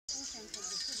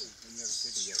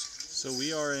So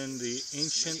we are in the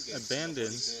ancient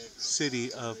abandoned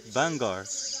city of Bhangarh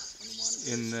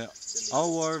in the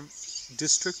Alwar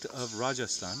District of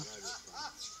Rajasthan.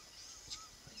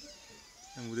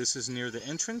 And this is near the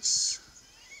entrance.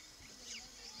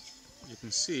 You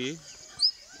can see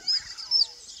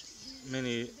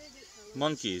many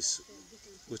monkeys,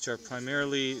 which are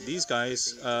primarily, these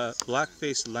guys,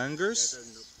 black-faced langurs,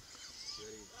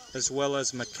 as well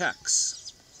as macaques.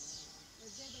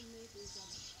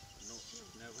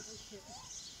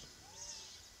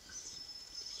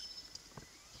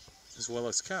 As well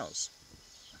as cows.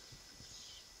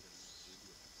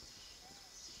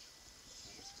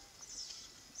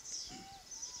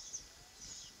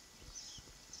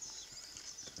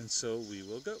 And so we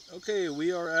will go. Okay,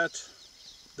 we are at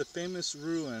the famous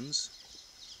ruins,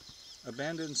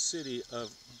 abandoned city of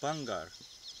Bhangarh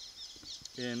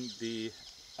in the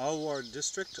Alwar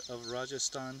District of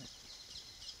Rajasthan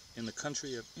in the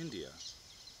country of India.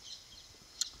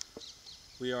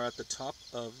 We are at the top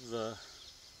of the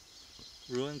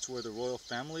ruins where the royal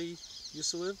family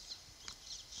used to live.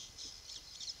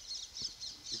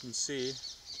 You can see,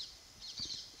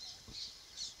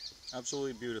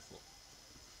 absolutely beautiful.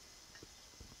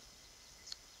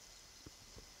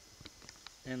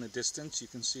 In the distance you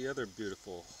can see other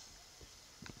beautiful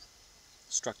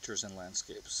structures and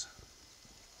landscapes.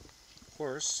 Of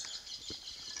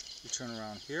course, you turn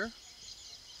around here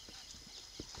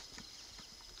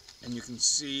and you can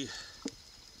see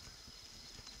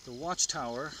the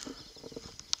watchtower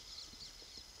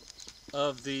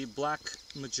of the Black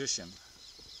Magician.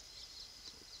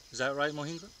 Is that right,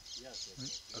 Mohindra? Yes.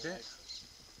 Okay.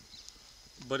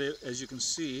 But as you can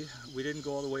see, we didn't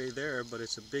go all the way there, but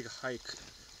it's a big hike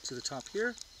to the top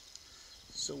here.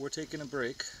 So we're taking a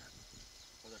break.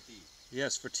 For the tea.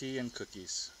 Yes, for tea and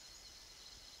cookies.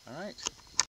 All right.